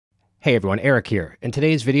Hey everyone, Eric here. In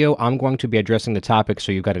today's video, I'm going to be addressing the topic,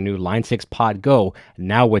 so you've got a new Line 6 PodGo,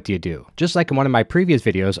 now what do you do? Just like in one of my previous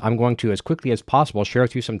videos, I'm going to, as quickly as possible, share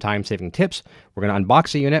with you some time-saving tips. We're going to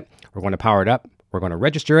unbox the unit, we're going to power it up, we're going to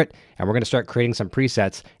register it, and we're going to start creating some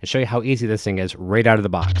presets and show you how easy this thing is right out of the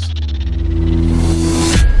box.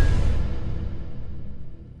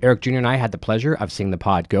 Eric Jr. and I had the pleasure of seeing the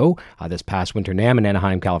PodGo this past Winter NAMM in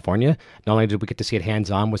Anaheim, California. Not only did we get to see it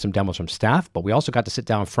hands-on with some demos from staff, but we also got to sit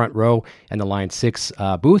down front row in the Line 6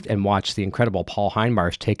 booth and watch the incredible Paul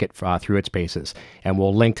Heinmarsh take it through its paces. And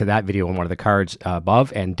we'll link to that video in one of the cards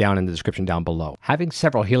above and down in the description down below. Having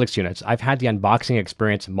several Helix units, I've had the unboxing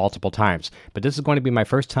experience multiple times, but this is going to be my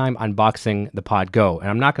first time unboxing the PodGo, and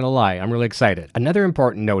I'm not going to lie, I'm really excited. Another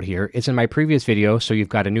important note here is in my previous video, so you've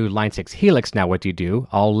got a new Line 6 Helix, now what do you do?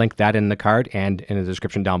 I'll link that in the card and in the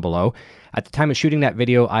description down below. At the time of shooting that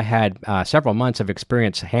video, I had several months of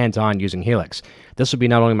experience hands-on using Helix. This will be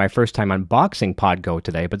not only my first time unboxing PodGo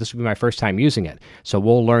today, but this will be my first time using it. So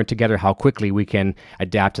we'll learn together how quickly we can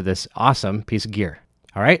adapt to this awesome piece of gear.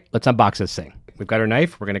 All right, let's unbox this thing. We've got our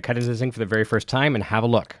knife. We're going to cut into this thing for the very first time and have a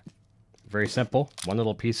look. Very simple. One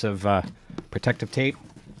little piece of protective tape.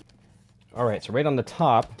 All right, so right on the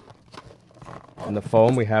top, on the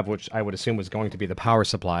foam, we have, which I would assume was going to be the power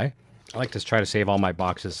supply. I like to try to save all my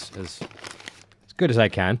boxes as good as I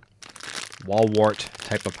can. Wall wart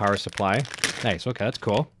type of power supply. Nice, okay, that's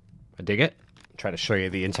cool. I dig it. Try to show you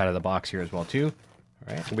the inside of the box here as well too.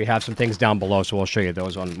 All right, we have some things down below, so we'll show you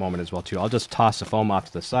those in a moment as well too. I'll just toss the foam off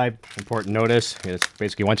to the side. Important notice is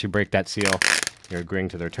basically once you break that seal, you're agreeing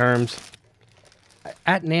to their terms.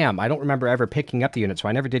 At NAMM, I don't remember ever picking up the unit, so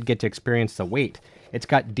I never did get to experience the weight. It's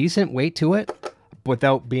got decent weight to it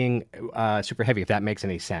without being super heavy, if that makes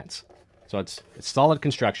any sense. So it's solid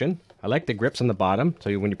construction. I like the grips on the bottom,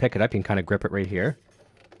 so when you pick it up, you can kind of grip it right here.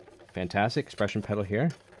 Fantastic. Expression pedal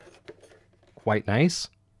here. Quite nice.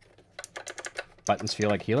 Buttons feel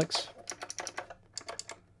like Helix.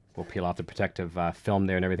 We'll peel off the protective film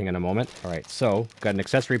there and everything in a moment. All right, so got an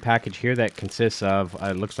accessory package here that consists of,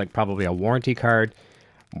 looks like probably a warranty card.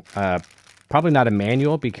 Probably not a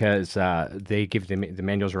manual because they give the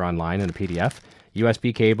manuals are online in a PDF.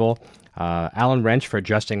 USB cable. Allen wrench for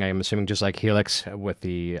adjusting, I'm assuming just like Helix, with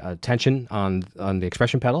the tension on the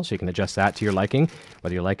expression pedal, so you can adjust that to your liking,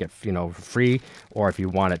 whether you like it, free, or if you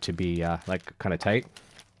want it to be like kind of tight.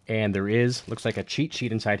 And there is, looks like a cheat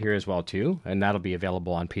sheet inside here as well too, and that'll be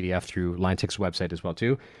available on PDF through Line 6 website as well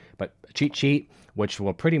too. But a cheat sheet, which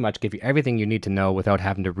will pretty much give you everything you need to know without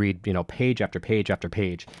having to read, page after page after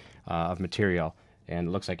page of material. And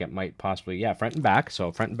it looks like it might possibly, yeah, front and back.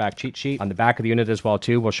 So front and back cheat sheet. On the back of the unit as well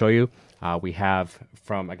too, we'll show you. We have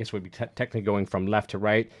from, I guess we'd be technically going from left to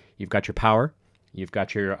right. You've got your power. You've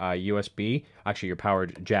got your USB, actually your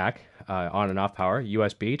powered jack, on and off power,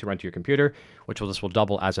 USB to run to your computer, which this will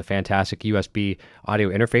double as a fantastic USB audio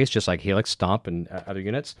interface, just like Helix, Stomp, and other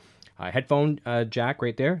units. Headphone jack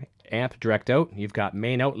right there, amp direct out. You've got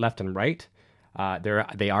main out left and right.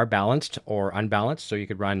 They are balanced or unbalanced, so you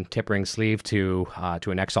could run tip ring sleeve to an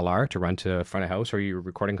XLR to run to front of house or your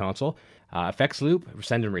recording console. Effects loop,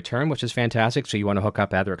 send and return, which is fantastic. So you want to hook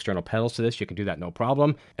up other external pedals to this, you can do that no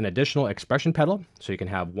problem. An additional expression pedal, so you can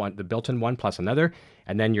have the built-in one plus another,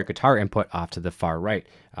 and then your guitar input off to the far right.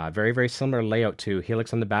 Very, very similar layout to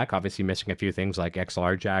Helix on the back, obviously missing a few things like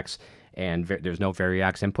XLR jacks, and there's no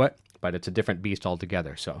Variax input, but it's a different beast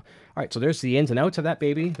altogether. So, all right, so there's the ins and outs of that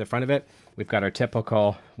baby, the front of it. We've got our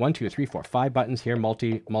typical 1, 2, 3, 4, 5 buttons here,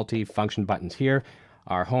 multi-function buttons here.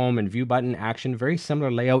 Our home and view button action, very similar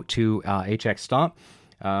layout to HX Stomp.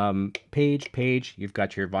 Page, you've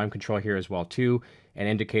got your volume control here as well too, and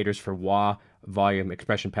indicators for wah, volume,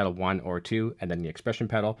 expression pedal 1 or 2, and then the expression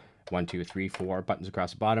pedal 1, 2, 3, 4 buttons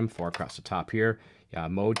across the bottom, 4 across the top here.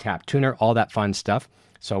 Mode, tap, tuner, all that fun stuff.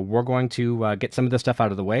 So we're going to get some of this stuff out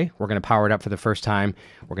of the way. We're going to power it up for the first time.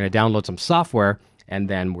 We're going to download some software, and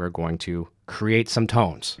then we're going to create some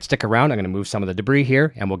tones. Stick around. I'm going to move some of the debris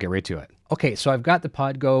here, and we'll get right to it. Okay, so I've got the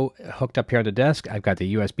PodGo hooked up here on the desk. I've got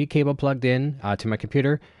the USB cable plugged in to my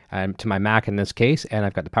computer, to my Mac in this case, and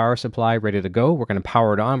I've got the power supply ready to go. We're going to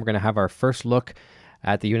power it on. We're going to have our first look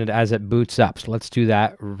at the unit as it boots up. So let's do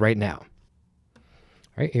that right now.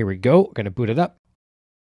 All right, here we go. We're going to boot it up.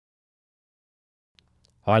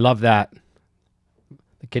 Oh, I love that.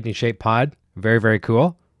 The kidney-shaped pod. Very, very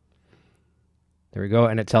cool. There we go,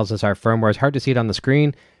 and it tells us our firmware. It's hard to see it on the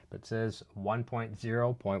screen, but it says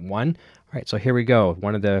 1.0.1. All right, so here we go.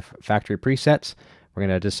 One of the factory presets. We're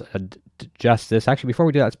going to just adjust this. Actually, before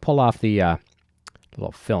we do that, let's pull off the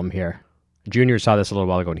little film here. Junior saw this a little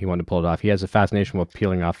while ago, and he wanted to pull it off. He has a fascination with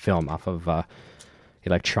peeling off film off of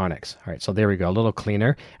electronics. All right, so there we go, a little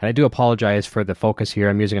cleaner. And I do apologize for the focus here.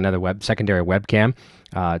 I'm using another secondary webcam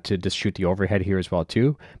to just shoot the overhead here as well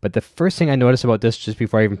too. But the first thing I noticed about this, just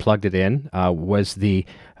before I even plugged it in, was the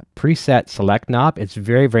preset select knob. It's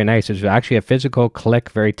very, very nice. There's actually a physical click,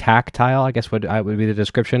 very tactile, I guess would be the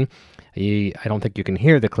description. I don't think you can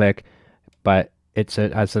hear the click, but it's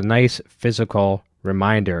a nice physical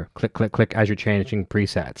reminder. Click, click, click as you're changing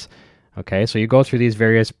presets. Okay, so you go through these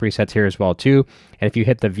various presets here as well too. And if you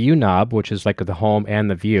hit the view knob, which is like the home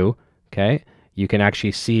and the view, okay, you can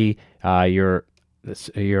actually see your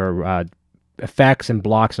effects and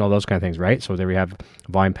blocks and all those kind of things, right? So there we have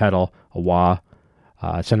volume pedal, a wah,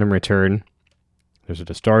 send and return. There's a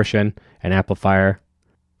distortion, an amplifier,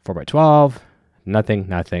 4x12, nothing,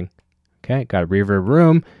 nothing. Okay, got a reverb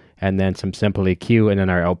room, and then some simple EQ, and then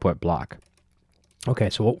our output block.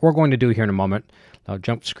 Okay, so what we're going to do here in a moment, I'll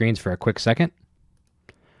jump screens for a quick second.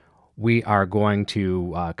 We are going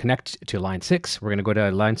to connect to Line 6. We're going to go to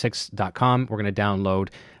line6.com. We're going to download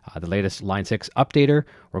the latest Line 6 updater.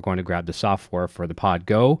 We're going to grab the software for the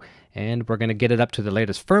PodGo, and we're going to get it up to the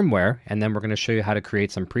latest firmware, and then we're going to show you how to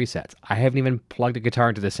create some presets. I haven't even plugged a guitar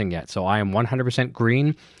into this thing yet, so I am 100%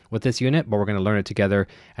 green with this unit, but we're going to learn it together,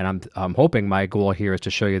 and I'm hoping my goal here is to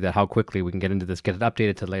show you that how quickly we can get into this, get it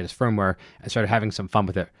updated to the latest firmware, and start having some fun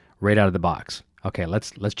with it right out of the box. Okay,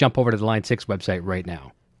 let's jump over to the Line 6 website right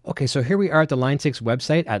now. Okay, so here we are at the Line 6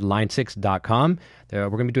 website at line6.com. We're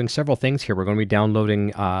going to be doing several things here. We're going to be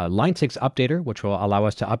downloading Line 6 Updater, which will allow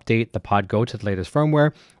us to update the PodGo to the latest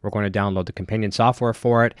firmware. We're going to download the companion software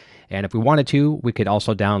for it. And if we wanted to, we could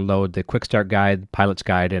also download the quick start guide, pilot's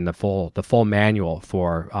guide, and the full manual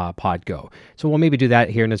for PodGo. So we'll maybe do that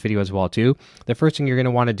here in this video as well too. The first thing you're going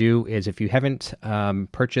to want to do is, if you haven't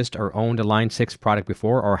purchased or owned a Line 6 product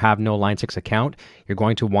before or have no Line 6 account, you're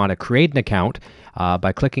going to want to create an account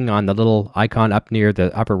by clicking on the little icon up near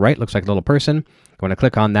the upper right. Looks like a little person. You want to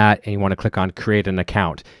click on that, and you want to click on create an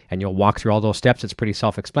account, and you'll walk through all those steps. It's pretty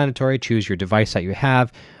self-explanatory. Choose your device that you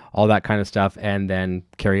have, all that kind of stuff, and then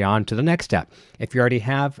carry on to the next step. If you already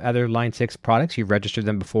have other Line 6 products, you've registered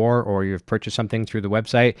them before, or you've purchased something through the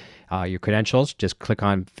website, your credentials, just click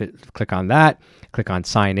on that, click on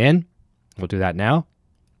sign in. We'll do that now.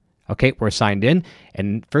 Okay, we're signed in,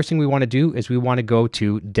 and first thing we want to do is we want to go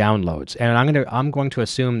to downloads, and I'm going to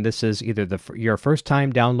assume this is either your first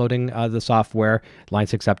time downloading the software, Line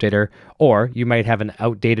 6 Updater, or you might have an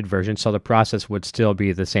outdated version, so the process would still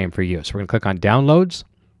be the same for you. So we're going to click on downloads.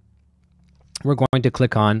 We're going to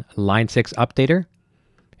click on Line 6 Updater,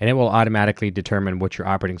 and it will automatically determine what your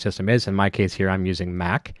operating system is. In my case here, I'm using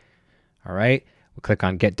Mac. All right, we'll click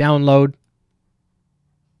on Get Download.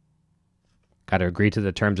 Got to agree to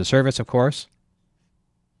the terms of service, of course.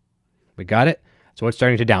 We got it. So it's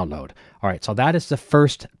starting to download. All right, so that is the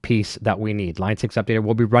first piece that we need. Line 6 Updater,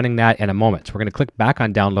 we'll be running that in a moment. So we're going to click back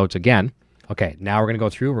on downloads again. Okay, now we're going to go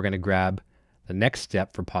through. We're going to grab the next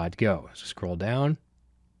step for PodGo. So scroll down.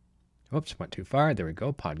 Oops, went too far. There we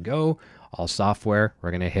go, PodGo. All software,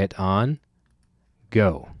 we're going to hit on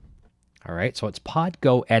Go. All right, so it's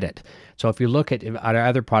PodGo Edit. So if you look at our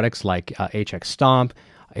other products like HX Stomp,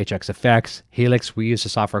 HX Effects, Helix, we use a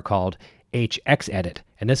software called HX Edit.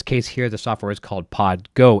 In this case here, the software is called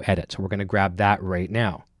PodGo Edit. So we're going to grab that right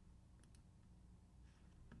now.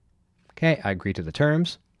 Okay, I agree to the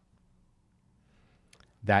terms.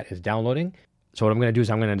 That is downloading. So what I'm going to do is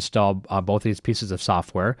I'm going to install both of these pieces of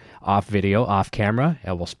software, off video, off camera,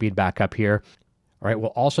 and we'll speed back up here. All right,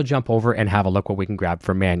 we'll also jump over and have a look what we can grab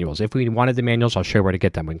for manuals. If we wanted the manuals, I'll show you where to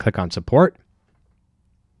get them. We can click on Support,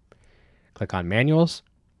 click on Manuals,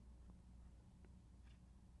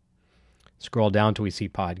 scroll down till we see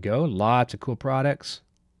PodGo. Lots of cool products.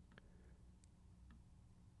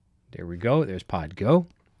 There we go. There's PodGo.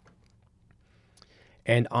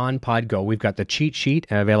 And on PodGo, we've got the cheat sheet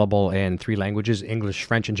available in 3 languages, English,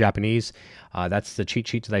 French, and Japanese. That's the cheat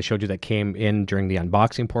sheet that I showed you that came in during the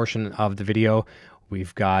unboxing portion of the video.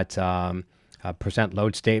 We've got a percent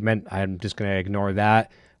load statement. I'm just going to ignore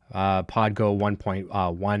that. PodGo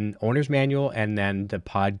 1.1 owner's manual, and then the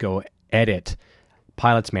PodGo Edit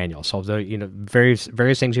pilot's manual. So the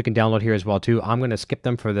various things you can download here as well too. I'm going to skip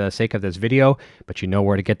them for the sake of this video, but you know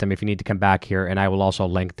where to get them if you need to come back here, and I will also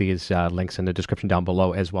link these links in the description down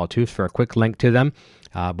below as well too for a quick link to them,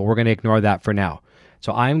 but we're going to ignore that for now.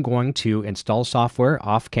 So I'm going to install software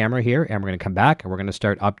off camera here, and we're going to come back and we're going to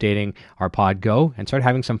start updating our PodGo and start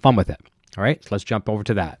having some fun with it. All right, so let's jump over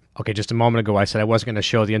to that. Okay, just a moment ago, I said I wasn't going to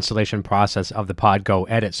show the installation process of the PodGo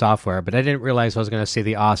Edit software, but I didn't realize I was going to see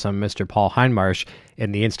the awesome Mr. Paul Heinmarsh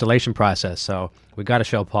in the installation process, so we got to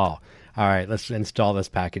show Paul. All right, let's install this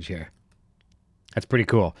package here. That's pretty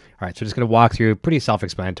cool. All right, so just going to walk through, pretty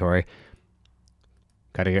self-explanatory.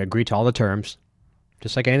 Got to agree to all the terms,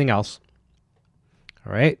 just like anything else.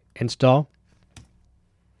 All right, install.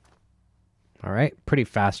 All right, pretty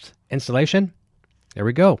fast installation. There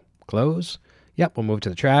we go. Close. Yep, we'll move to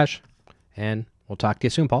the trash, and we'll talk to you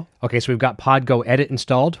soon, Paul. Okay, so we've got PodGo Edit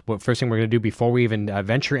installed. What first thing we're going to do before we even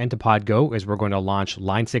venture into PodGo is we're going to launch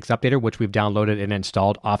Line 6 Updater, which we've downloaded and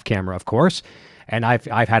installed off camera, of course. And I've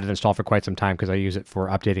had it installed for quite some time because I use it for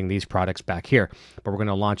updating these products back here. But we're going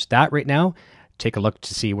to launch that right now. Take a look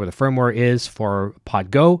to see where the firmware is for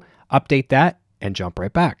PodGo, update that, and jump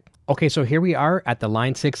right back. Okay, so here we are at the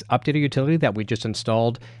Line 6 Updater utility that we just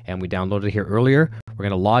installed and we downloaded here earlier. We're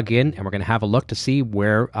going to log in and we're going to have a look to see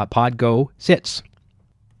where PodGo sits.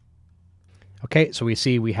 Okay, so we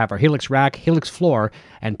see we have our Helix rack, Helix floor,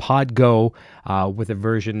 and PodGo with a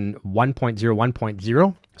version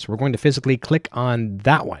 1.0, So we're going to physically click on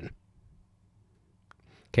that one.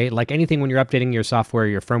 Okay, like anything when you're updating your software,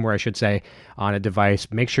 your firmware, I should say, on a device,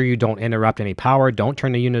 make sure you don't interrupt any power, don't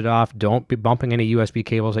turn the unit off, don't be bumping any USB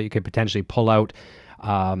cables that you could potentially pull out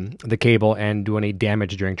the cable and do any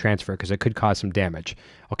damage during transfer because it could cause some damage.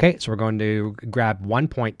 Okay, so we're going to grab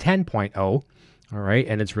 1.10.0. All right,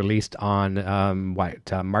 and it's released on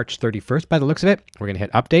March 31st by the looks of it. We're going to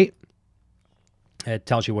hit update. It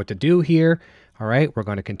tells you what to do here. All right, we're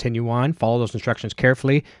going to continue on. Follow those instructions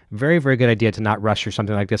carefully. Very, very good idea to not rush through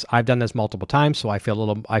something like this. I've done this multiple times, so I feel a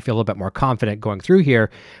little bit more confident going through here.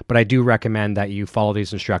 But I do recommend that you follow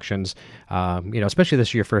these instructions. Especially this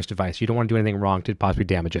is your first device. You don't want to do anything wrong to possibly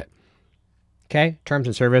damage it. Okay, terms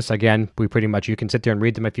and service. Again, you can sit there and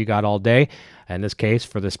read them if you got all day. In this case,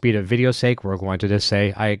 for the speed of video's sake, we're going to just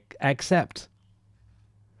say I accept.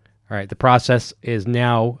 All right, the process is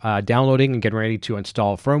now downloading and getting ready to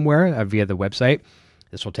install firmware via the website.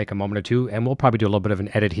 This will take a moment or two, and we'll probably do a little bit of an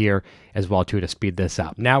edit here as well, too, to speed this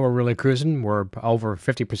up. Now we're really cruising. We're over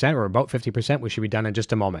 50%, or about 50%. We should be done in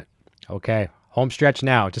just a moment. Okay, home stretch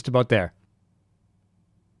now, just about there.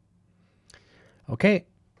 Okay,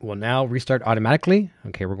 we'll now restart automatically.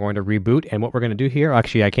 Okay, we're going to reboot, and what we're going to do here,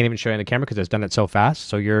 actually, I can't even show you on the camera because it's done it so fast,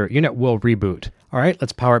 so your unit will reboot. All right,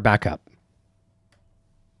 let's power it back up.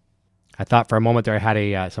 I thought for a moment there I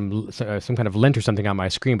had some kind of lint or something on my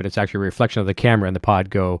screen, but it's actually a reflection of the camera in the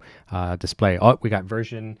PodGo display. Oh, we got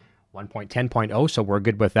version 1.10.0, so we're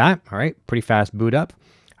good with that. All right, pretty fast boot up.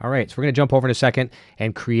 All right, so we're going to jump over in a second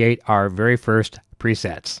and create our very first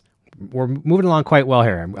presets. We're moving along quite well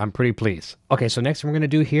here. I'm pretty pleased. Okay, so next thing we're going to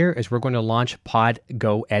do here is we're going to launch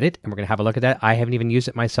PodGo Edit, and we're going to have a look at that. I haven't even used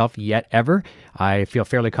it myself yet ever. I feel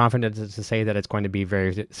fairly confident to say that it's going to be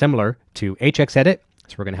very similar to HX Edit.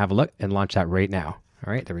 So we're going to have a look and launch that right now.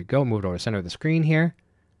 All right, there we go. Move it over to the center of the screen here.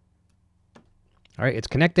 All right, it's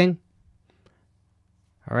connecting.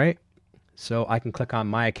 All right, so I can click on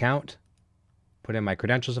my account, put in my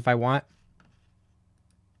credentials if I want.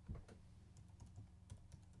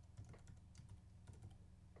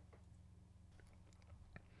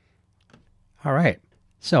 All right,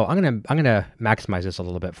 so I'm gonna maximize this a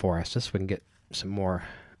little bit for us, just so we can get some more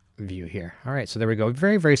view here. All right, so there we go.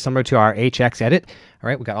 Very, very similar to our HX Edit. All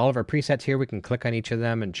right, we got all of our presets here. We can click on each of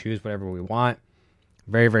them and choose whatever we want.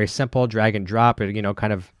 Very, very simple. Drag and drop.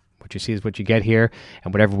 Kind of what you see is what you get here.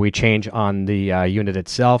 And whatever we change on the unit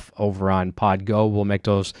itself over on PodGo, we'll make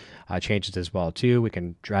those changes as well too. We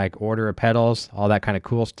can drag order pedals, all that kind of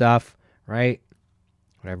cool stuff, right?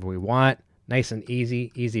 Whatever we want. Nice and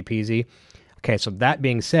easy, easy peasy. Okay, so that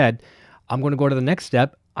being said, I'm going to go to the next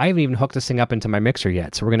step. I haven't even hooked this thing up into my mixer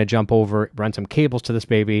yet. So we're going to jump over, run some cables to this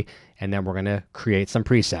baby, and then we're going to create some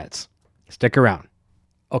presets. Stick around.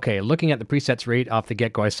 Okay, looking at the presets right off the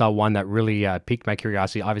get-go, I saw one that really piqued my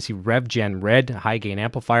curiosity. Obviously, RevGen Red, high gain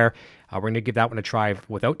amplifier. We're going to give that one a try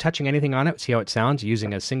without touching anything on it, see how it sounds,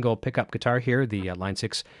 using a single pickup guitar here, the Line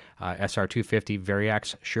 6 SR250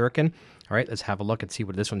 Variax Shuriken. All right, let's have a look and see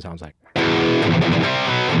what this one sounds like.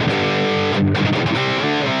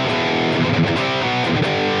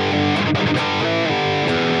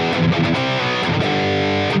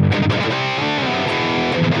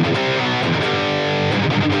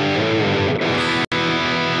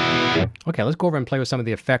 Okay, let's go over and play with some of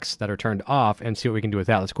the effects that are turned off and see what we can do with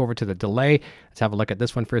that. Let's go over to the delay. Let's have a look at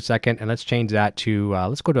this one for a second, and let's change that to,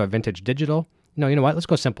 let's go to a vintage digital. No, you know what? Let's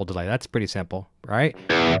go simple delay. That's pretty simple, right?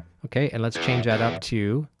 Okay, and let's change that up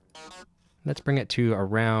to, let's bring it to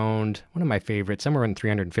around, one of my favorites, somewhere in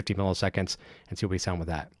 350 milliseconds, and see what we sound with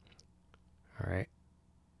that. All right.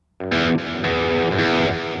 Bring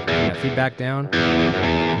that feedback down,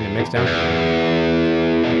 bring the mix down.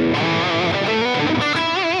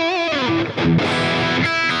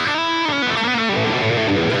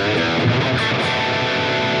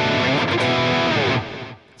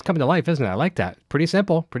 It's coming to life, isn't it? I like that. Pretty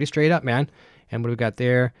simple, pretty straight up, man. And what do we got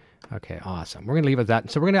there? Okay, awesome. We're going to leave it at that.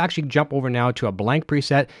 So we're going to actually jump over now to a blank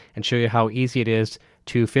preset and show you how easy it is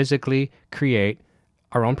to physically create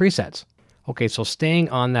our own presets. Okay, so staying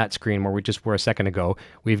on that screen where we just were a second ago,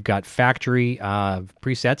 we've got factory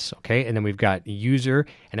presets, okay, and then we've got user,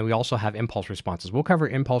 and then we also have impulse responses. We'll cover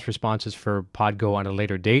impulse responses for PodGo on a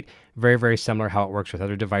later date. Very, very similar how it works with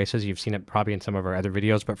other devices. You've seen it probably in some of our other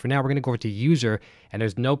videos, but for now we're going to go over to user, and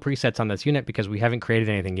there's no presets on this unit because we haven't created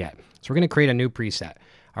anything yet. So we're going to create a new preset.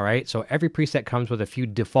 All right, so every preset comes with a few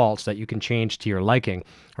defaults that you can change to your liking.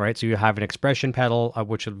 All right, so you have an expression pedal,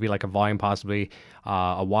 which would be like a volume, possibly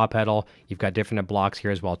a wah pedal. You've got different blocks here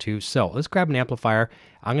as well too. So let's grab an amplifier.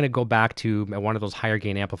 I'm going to go back to one of those higher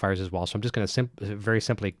gain amplifiers as well. So I'm just going to very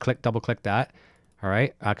simply double click that. All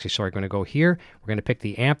right, actually, sorry, going to go here. We're going to pick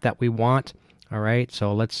the amp that we want. All right,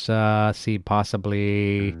 so let's see,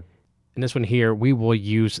 possibly in this one here, we will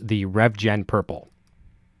use the RevGen Purple.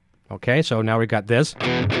 Okay, so now we got this.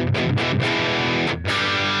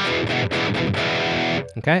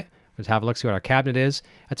 Okay, let's have a look, see what our cabinet is.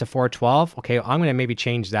 That's a 412. Okay, I'm going to maybe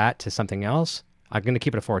change that to something else. I'm going to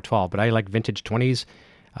keep it a 412, but I like vintage 20s.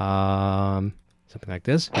 Something like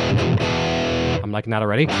this. I'm liking that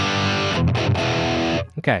already.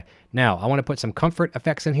 Okay, now I want to put some comfort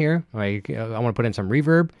effects in here. I want to put in some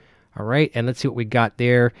reverb. All right, and let's see what we got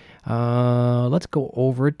there. Let's go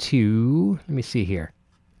over to, let me see here.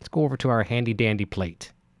 Let's go over to our handy dandy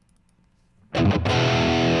plate.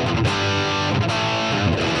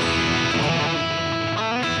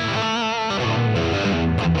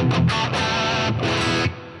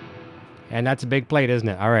 And that's a big plate, isn't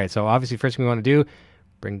it? All right, so obviously first thing we want to do,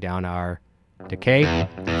 bring down our decay,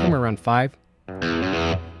 somewhere around 5.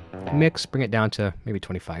 Mix, bring it down to maybe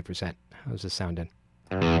 25%. How's this sounding?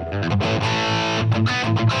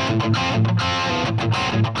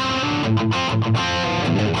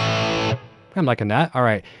 I'm liking that. All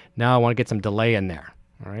right, now I want to get some delay in there.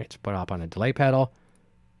 All right, let's put it up on a delay pedal.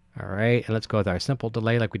 All right, and let's go with our simple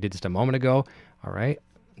delay like we did just a moment ago. All right,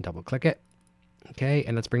 double click it. Okay,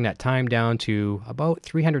 and let's bring that time down to about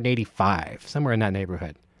 385, somewhere in that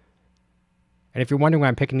neighborhood. And if you're wondering why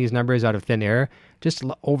I'm picking these numbers out of thin air, just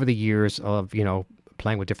over the years of,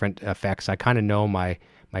 playing with different effects, I kind of know my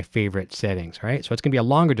favorite settings, right? So it's going to be a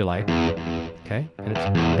longer delay. Okay, and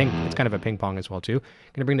it's kind of a ping pong as well too.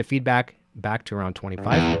 Going to bring the feedback back to around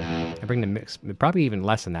 25. And bring the mix, probably even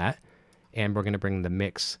less than that. And we're going to bring the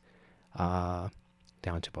mix down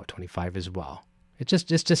to about 25 as well. It's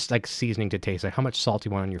just like seasoning to taste, like how much salt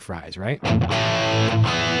you want on your fries, right?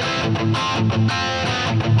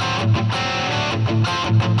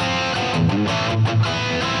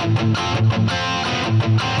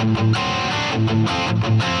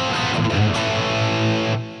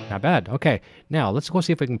 Not bad. Okay, now let's go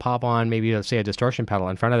see if we can pop on maybe, let's say, a distortion pedal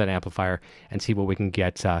in front of that amplifier and see what we can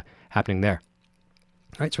get happening there.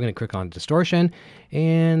 All right, so we're going to click on distortion,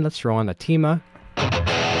 and let's throw on the Tima.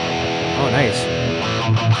 Oh, nice.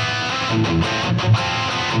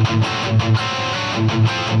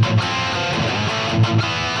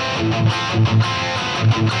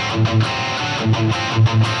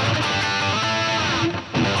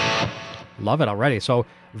 Love it already. So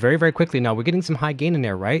very, very quickly now, we're getting some high gain in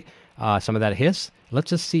there, right? Some of that hiss.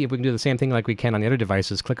 Let's just see if we can do the same thing like we can on the other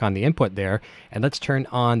devices. Click on the input there, and let's turn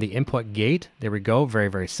on the input gate. There we go. Very,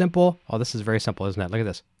 very simple. Oh, this is very simple, isn't it? Look at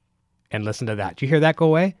this. And listen to that. Do you hear that go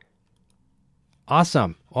away?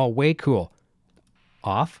 Awesome. Oh, way cool.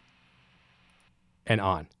 Off and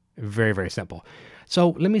on. Very, very simple. So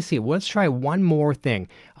let me see. Let's try one more thing.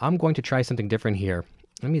 I'm going to try something different here.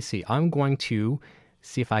 Let me see. I'm going to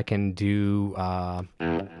see if I can do,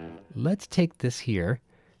 let's take this here,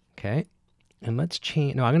 okay, and let's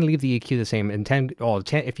change, no, I'm going to leave the EQ the same. And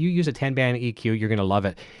if you use a 10-band EQ, you're going to love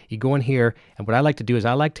it. You go in here, and what I like to do is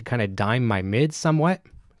I like to kind of dime my mids somewhat.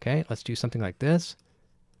 Okay, let's do something like this.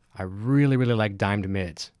 I really, really like dimed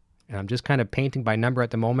mids. And I'm just kind of painting by number at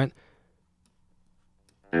the moment.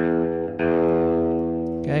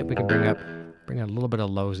 Okay, we can bring a little bit of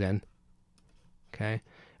lows in. Okay.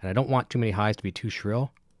 And I don't want too many highs to be too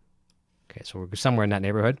shrill. Okay, so we're somewhere in that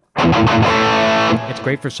neighborhood. It's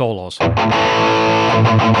great for solos. Turn it off.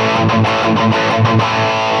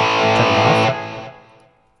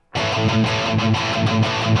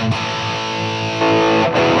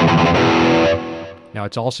 Now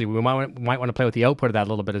it's also, we might want to play with the output of that a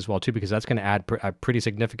little bit as well too, because that's going to add a pretty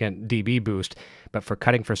significant dB boost. But for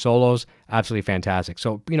cutting for solos, absolutely fantastic.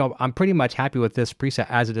 So, I'm pretty much happy with this preset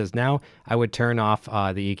as it is now. I would turn off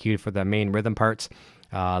the EQ for the main rhythm parts.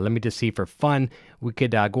 Let me just see, for fun, we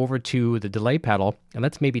could go over to the delay pedal, and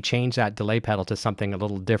let's maybe change that delay pedal to something a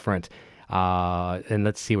little different. And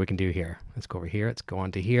let's see what we can do here. Let's go over here. Let's go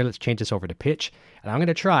on to here. Let's change this over to pitch. And I'm going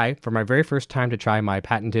to try, for my very first time, to try my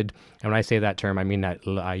patented, and when I say that term, I mean that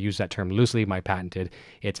I use that term loosely, my patented.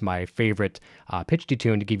 It's my favorite pitch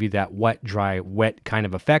detune to give you that wet, dry, wet kind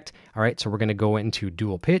of effect. All right, so we're going to go into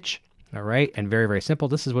dual pitch. All right, and very, very simple.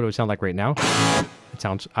 This is what it would sound like right now. It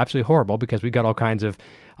sounds absolutely horrible because we got all kinds of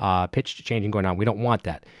pitch changing going on. We don't want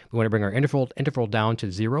that. We want to bring our interval down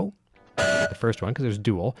to 0. The first one, because there's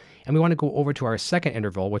dual, and we want to go over to our second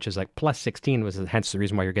interval, which is like plus 16, was hence the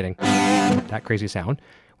reason why you're getting that crazy sound.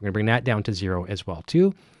 We're going to bring that down to 0 as well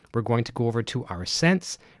too. We're going to go over to our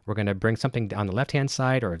sense. We're going to bring something on the left hand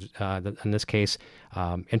side, or in this case,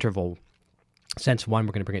 interval sense 1.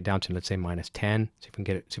 We're going to bring it down to, let's say, minus 10. See if we can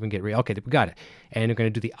get it. See if we can get it. Okay, we got it. And we're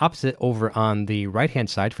going to do the opposite over on the right hand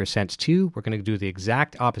side for sense 2. We're going to do the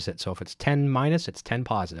exact opposite. So if it's 10 minus, it's 10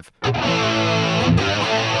 positive.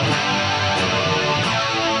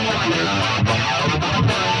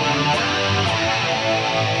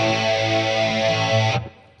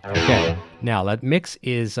 Okay, now that mix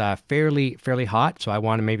is fairly hot, so I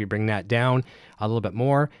want to maybe bring that down a little bit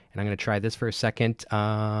more, and I'm going to try this for a second.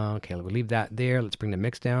 Okay, we'll leave that there. Let's bring the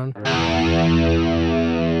mix down.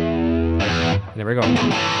 There we go.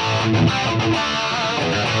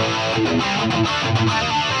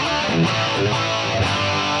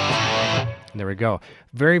 There we go.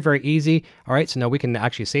 Very, very easy. All right, so now we can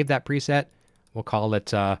actually save that preset. We'll call it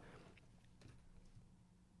Variax,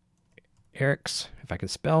 if I can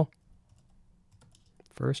spell.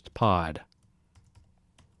 First pod.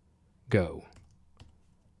 Go.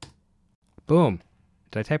 Boom.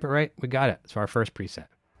 Did I type it right? We got it. It's our first preset.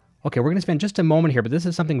 Okay, we're going to spend just a moment here, but this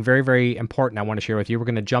is something very, very important I want to share with you. We're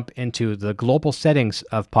going to jump into the global settings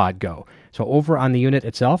of PodGo. So over on the unit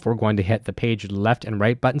itself, we're going to hit the page left and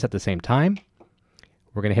right buttons at the same time.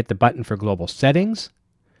 We're going to hit the button for global settings.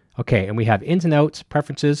 Okay, and we have ins and outs,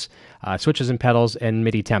 preferences, switches and pedals, and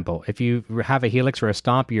MIDI tempo. If you have a Helix or a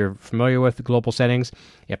Stomp, you're familiar with the global settings.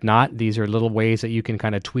 If not, these are little ways that you can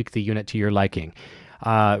kind of tweak the unit to your liking.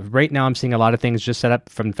 Right now, I'm seeing a lot of things just set up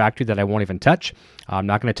from factory that I won't even touch. I'm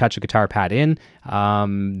not going to touch the guitar pad in.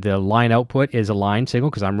 The line output is a line signal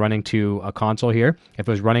because I'm running to a console here. If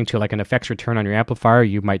it was running to like an effects return on your amplifier,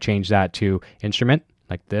 you might change that to instrument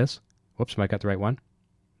like this. Whoops, I got the right one.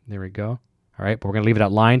 There we go. All right, but we're going to leave it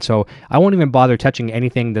at line. So I won't even bother touching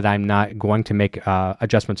anything that I'm not going to make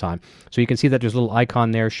adjustments on. So you can see that there's a little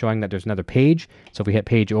icon there showing that there's another page. So if we hit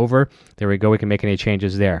page over, there we go. We can make any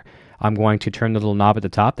changes there. I'm going to turn the little knob at the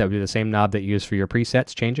top. That would be the same knob that you use for your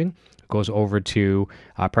presets changing. It goes over to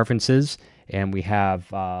preferences, and we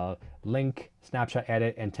have link, snapshot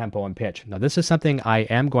edit, and tempo and pitch. Now this is something I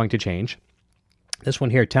am going to change. This one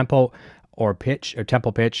here, tempo or pitch, or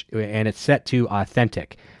tempo pitch, and it's set to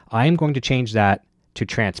authentic. I am going to change that to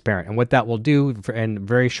transparent. And what that will do, in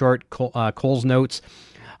very short Cole's notes,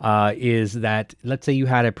 is that let's say you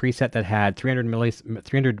had a preset that had 300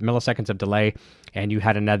 milliseconds of delay, and you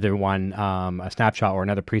had another one, a snapshot or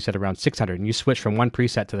another preset around 600, and you switch from one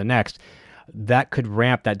preset to the next. That could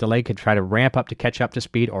ramp, that delay could try to ramp up to catch up to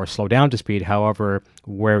speed or slow down to speed, however,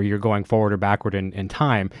 where you're going forward or backward in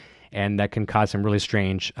time. And that can cause some really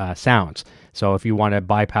strange sounds. So if you want to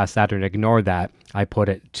bypass that or ignore that, I put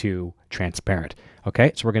it to transparent.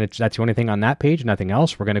 Okay, so that's the only thing on that page, nothing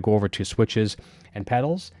else. We're gonna go over to switches and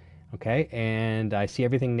pedals. Okay, and I see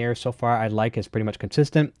everything there so far I like is pretty much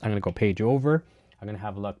consistent. I'm gonna go page over. I'm gonna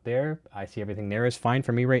have a look there. I see everything there is fine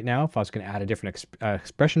for me right now. If I was gonna add a different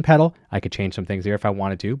expression pedal, I could change some things there if I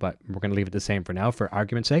wanted to, but we're gonna leave it the same for now for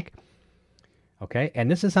argument's sake. Okay, and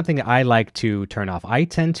this is something that I like to turn off. I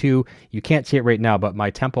tend to, you can't see it right now, but my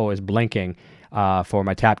tempo is blinking for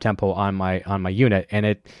my tap tempo on my unit. And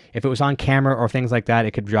if it was on camera or things like that,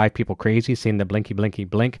 it could drive people crazy seeing the blinky, blinky,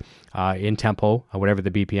 blink in tempo, or whatever the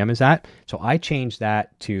BPM is at. So I changed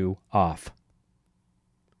that to off.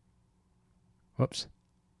 Whoops.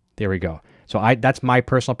 There we go. So that's my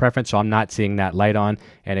personal preference, so I'm not seeing that light on,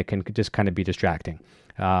 and it can just kind of be distracting.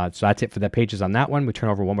 So that's it for the pages on that one. We turn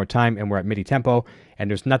over one more time, and we're at MIDI tempo, and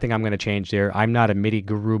there's nothing I'm going to change there. I'm not a MIDI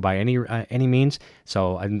guru by any means,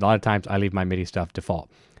 so a lot of times I leave my MIDI stuff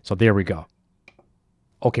default. So there we go.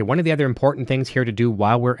 Okay, one of the other important things here to do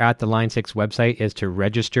while we're at the Line 6 website is to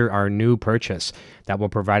register our new purchase. That will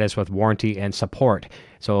provide us with warranty and support.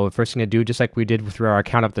 So the first thing to do, just like we did through our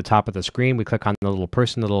account up at the top of the screen, we click on the little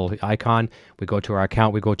person, the little icon, we go to our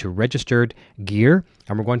account, we go to registered gear,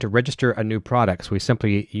 and we're going to register a new product. So we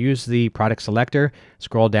simply use the product selector,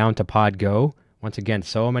 scroll down to PodGo. Once again,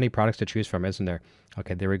 so many products to choose from, isn't there?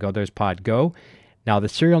 Okay, there we go, there's PodGo. Now, the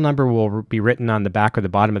serial number will be written on the back or the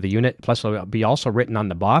bottom of the unit, plus it'll be also written on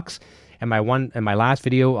the box. In my last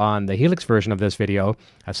video on the Helix version of this video,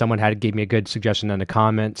 someone gave me a good suggestion in the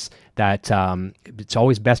comments that it's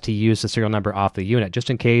always best to use the serial number off the unit,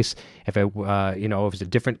 just in case if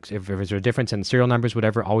there's a difference in serial numbers,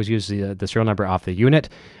 whatever. Always use the serial number off the unit.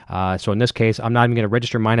 So in this case, I'm not even going to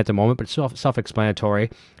register mine at the moment, but it's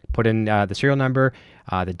self-explanatory. Put in the serial number,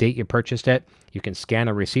 the date you purchased it. You can scan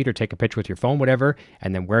a receipt or take a picture with your phone, whatever,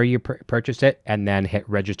 and then where you purchased it, and then hit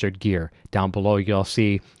registered gear. Down below, you'll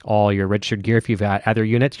see all your registered gear. If you've had other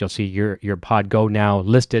units, you'll see your PodGo now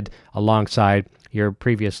listed alongside your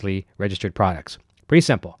previously registered products. Pretty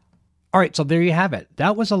simple. All right, so there you have it.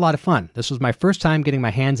 That was a lot of fun. This was my first time getting my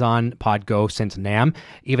hands on PodGo since NAMM.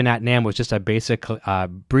 Even at NAMM was just a basic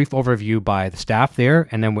brief overview by the staff there.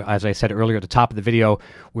 And then, as I said earlier at the top of the video,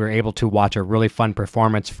 we were able to watch a really fun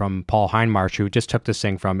performance from Paul Heinmarsh, who just took this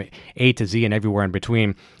thing from A to Z and everywhere in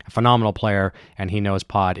between. A phenomenal player, and he knows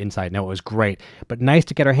Pod inside and out. It was great. But nice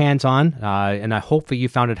to get our hands on, and hopefully you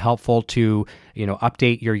found it helpful to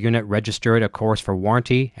update your unit, register it, of course, for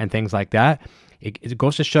warranty and things like that. It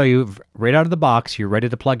goes to show you right out of the box, you're ready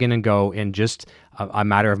to plug in and go in just a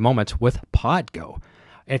matter of moments with PodGo.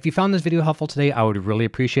 And if you found this video helpful today, I would really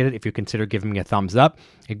appreciate it if you consider giving me a thumbs up.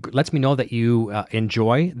 It lets me know that you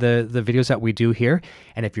enjoy the videos that we do here.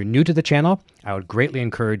 And if you're new to the channel, I would greatly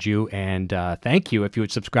encourage you and thank you if you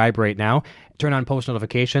would subscribe right now. Turn on post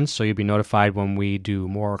notifications so you'll be notified when we do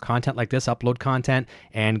more content like this, upload content,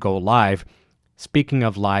 and go live. Speaking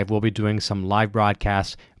of live, we'll be doing some live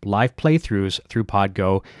broadcasts, live playthroughs through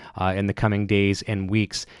PodGo in the coming days and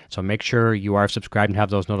weeks. So make sure you are subscribed and have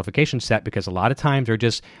those notifications set, because a lot of times they're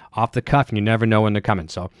just off the cuff and you never know when they're coming.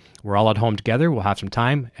 So we're all at home together. We'll have some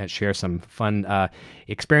time and share some fun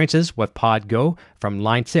experiences with PodGo from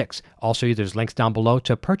Line 6. Also, there's links down below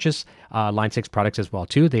to purchase Line 6 products as well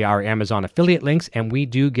too. They are Amazon affiliate links, and we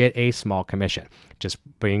do get a small commission. Just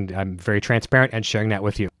being very transparent and sharing that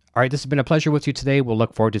with you. All right, this has been a pleasure with you today. We'll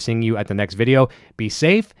look forward to seeing you at the next video. Be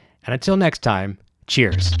safe, and until next time,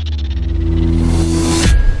 cheers.